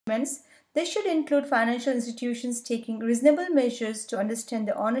This should include financial institutions taking reasonable measures to understand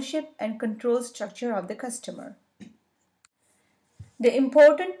the ownership and control structure of the customer. The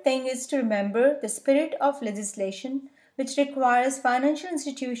important thing is to remember the spirit of legislation, which requires financial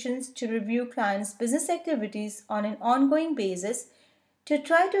institutions to review clients' business activities on an ongoing basis to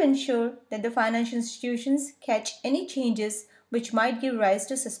try to ensure that the financial institutions catch any changes which might give rise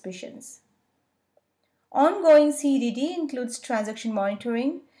to suspicions. Ongoing CDD includes transaction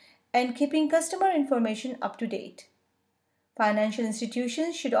monitoring and keeping customer information up to date. Financial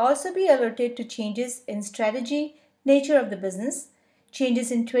institutions should also be alerted to changes in strategy, nature of the business,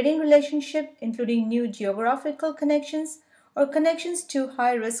 changes in trading relationship, including new geographical connections or connections to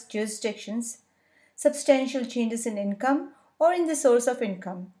high-risk jurisdictions, substantial changes in income or in the source of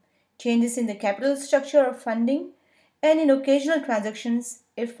income, changes in the capital structure of funding, and in occasional transactions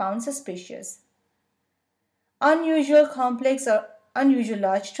if found suspicious. Unusual complex or unusual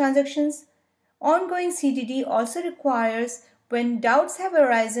large transactions. Ongoing CDD also requires when doubts have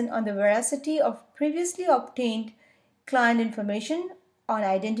arisen on the veracity of previously obtained client information on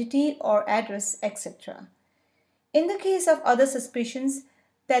identity or address, etc. In the case of other suspicions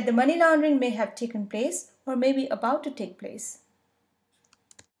that the money laundering may have taken place or may be about to take place.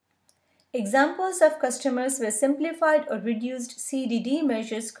 Examples of customers where simplified or reduced CDD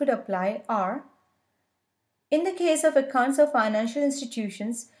measures could apply are: in the case of accounts of financial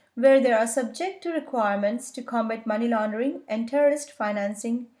institutions where they are subject to requirements to combat money laundering and terrorist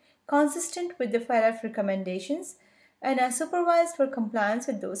financing consistent with the FATF recommendations and are supervised for compliance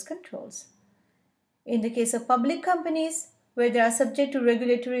with those controls. In the case of public companies where they are subject to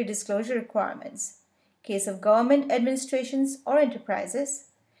regulatory disclosure requirements. Case of government administrations or enterprises.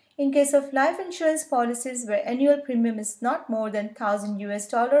 In case of life insurance policies where annual premium is not more than 1,000 US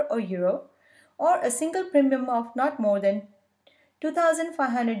dollar or euro, or a single premium of not more than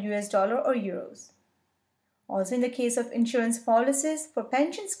 2,500 US dollar or euros. Also in the case of insurance policies for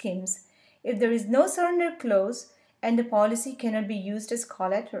pension schemes, if there is no surrender clause and the policy cannot be used as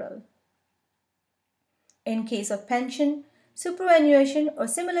collateral. In case of pension, superannuation or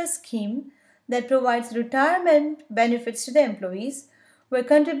similar scheme that provides retirement benefits to the employees, where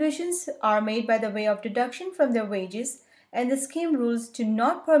contributions are made by the way of deduction from their wages and the scheme rules do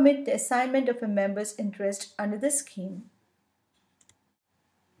not permit the assignment of a member's interest under the scheme.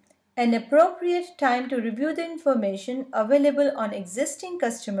 An appropriate time to review the information available on existing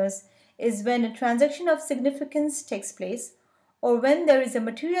customers is when a transaction of significance takes place or when there is a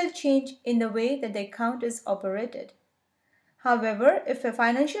material change in the way that the account is operated. However, if a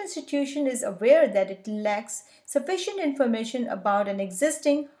financial institution is aware that it lacks sufficient information about an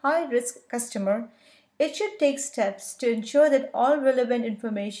existing high-risk customer, it should take steps to ensure that all relevant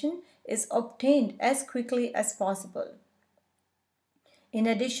information is obtained as quickly as possible. In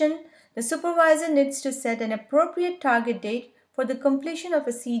addition, the supervisor needs to set an appropriate target date for the completion of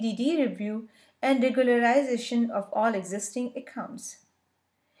a CDD review and regularization of all existing accounts.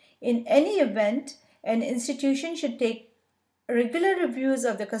 In any event, an institution should take regular reviews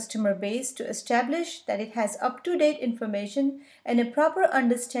of the customer base to establish that it has up-to-date information and a proper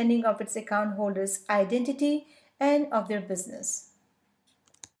understanding of its account holders' identity and of their business.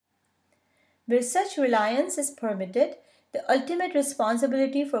 Where such reliance is permitted, the ultimate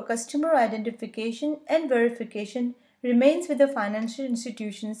responsibility for customer identification and verification remains with the financial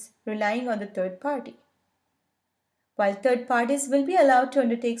institutions relying on the third party. While third parties will be allowed to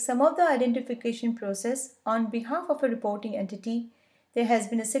undertake some of the identification process on behalf of a reporting entity, there has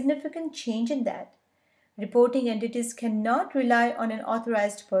been a significant change in that. Reporting entities cannot rely on an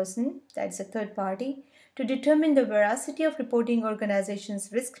authorized person, that's a third party, to determine the veracity of reporting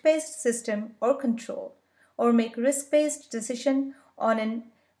organization's risk-based system or control, or make risk-based decision on a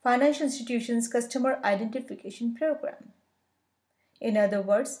financial institution's customer identification program. In other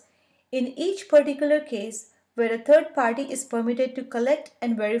words, in each particular case, where a third party is permitted to collect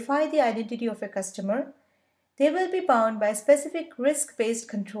and verify the identity of a customer, they will be bound by specific risk-based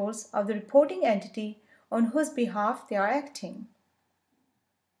controls of the reporting entity on whose behalf they are acting.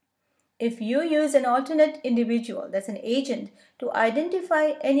 If you use an alternate individual, that's an agent, to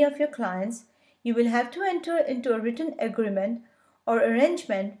identify any of your clients, you will have to enter into a written agreement or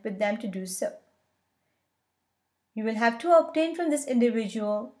arrangement with them to do so. You will have to obtain from this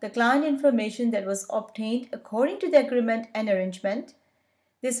individual the client information that was obtained according to the agreement and arrangement.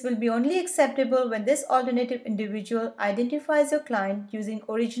 This will be only acceptable when this alternative individual identifies your client using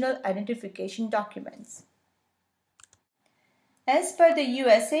original identification documents. As per the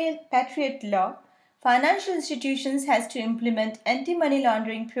USA Patriot Law, financial institutions has to implement anti-money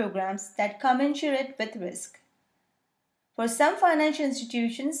laundering programs that commensurate with risk. For some financial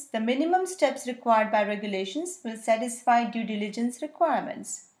institutions, the minimum steps required by regulations will satisfy due diligence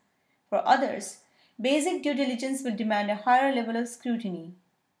requirements. For others, basic due diligence will demand a higher level of scrutiny.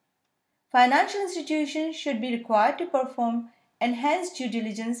 Financial institutions should be required to perform enhanced due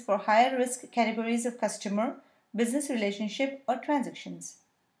diligence for higher risk categories of customer, business relationship, or transactions.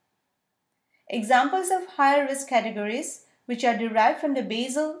 Examples of higher risk categories, which are derived from the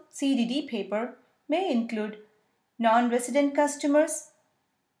Basel CDD paper, may include non-resident customers,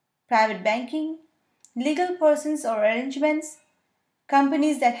 private banking, legal persons or arrangements,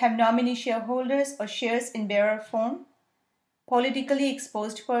 companies that have nominee shareholders or shares in bearer form, politically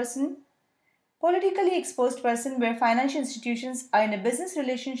exposed person, where financial institutions are in a business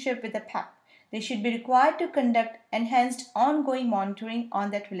relationship with a PAP. They should be required to conduct enhanced ongoing monitoring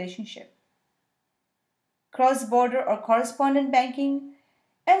on that relationship. Cross-border or correspondent banking,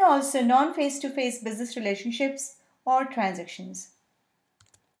 and also non-face-to-face business relationships or transactions.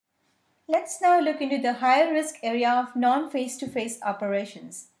 Let's now look into the higher risk area of non-face-to-face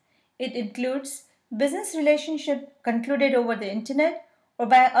operations. It includes business relationship concluded over the internet or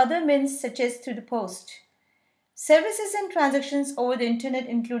by other means such as through the post. Services and transactions over the internet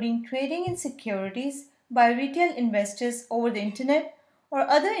including trading in securities by retail investors over the internet or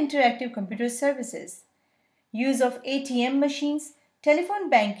other interactive computer services. Use of ATM machines, telephone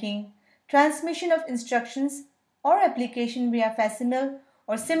banking, transmission of instructions or application via facsimile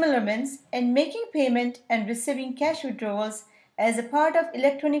or similar means, and making payment and receiving cash withdrawals as a part of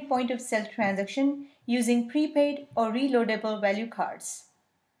electronic point-of-sale transaction using prepaid or reloadable value cards.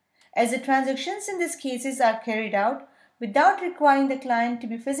 As the transactions in these cases are carried out without requiring the client to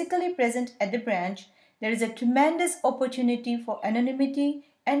be physically present at the branch, there is a tremendous opportunity for anonymity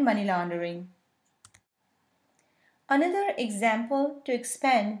and money laundering. Another example to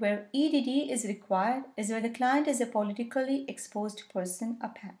expand where EDD is required is where the client is a politically exposed person, a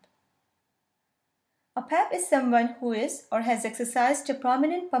PAP. A PAP is someone who is or has exercised a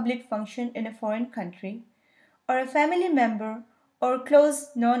prominent public function in a foreign country, or a family member or close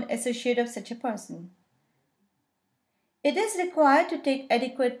known associate of such a person. It is required to take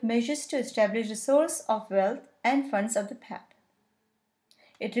adequate measures to establish the source of wealth and funds of the PAP.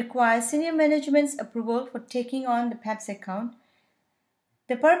 It requires senior management's approval for taking on the PAP's account.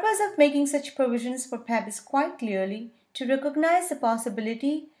 The purpose of making such provisions for PAP is quite clearly to recognize the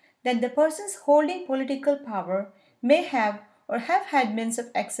possibility that the persons holding political power may have or have had means of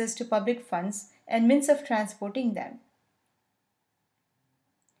access to public funds and means of transporting them.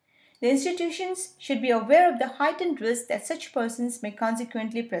 The institutions should be aware of the heightened risk that such persons may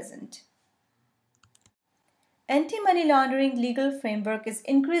consequently present. Anti-money laundering legal framework is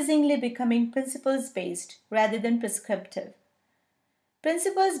increasingly becoming principles-based rather than prescriptive.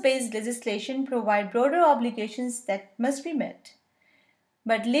 Principles-based legislation provide broader obligations that must be met,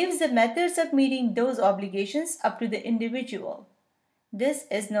 but leaves the methods of meeting those obligations up to the individual. This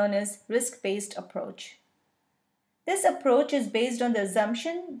is known as risk-based approach. This approach is based on the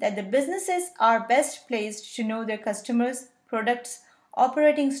assumption that the businesses are best placed to know their customers, products,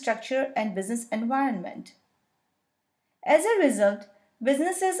 operating structure, and business environment. As a result,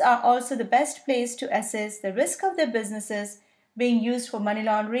 businesses are also the best placed to assess the risk of their businesses being used for money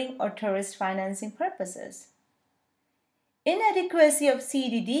laundering or terrorist financing purposes. Inadequacy of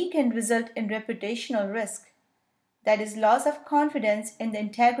CDD can result in reputational risk, that is, loss of confidence in the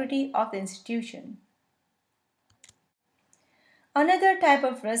integrity of the institution. Another type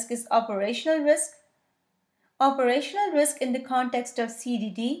of risk is operational risk. Operational risk in the context of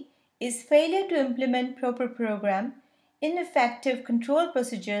CDD is failure to implement proper program, ineffective control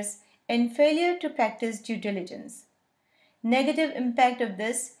procedures, and failure to practice due diligence. Negative impact of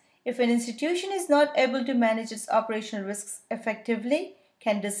this, if an institution is not able to manage its operational risks effectively,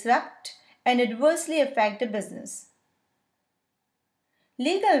 can disrupt and adversely affect the business.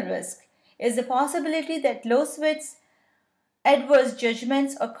 Legal risk is the possibility that lawsuits, adverse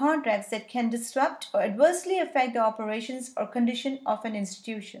judgments, or contracts that can disrupt or adversely affect the operations or condition of an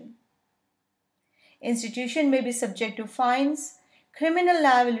institution. Institution may be subject to fines, criminal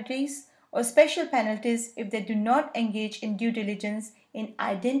liabilities, or special penalties if they do not engage in due diligence in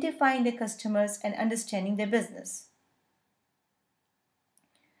identifying their customers and understanding their business.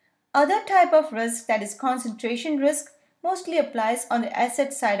 Other type of risk, that is concentration risk, mostly applies on the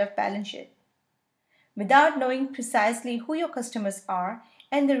asset side of balance sheet. Without knowing precisely who your customers are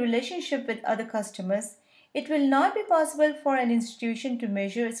and the relationship with other customers, it will not be possible for an institution to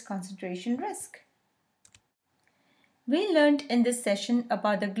measure its concentration risk. We learned in this session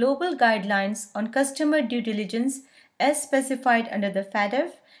about the global guidelines on customer due diligence as specified under the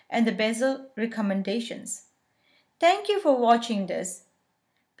FATF and the Basel recommendations. Thank you for watching this.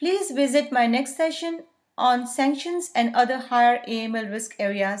 Please visit my next session on sanctions and other higher AML risk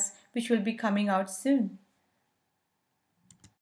areas, which will be coming out soon.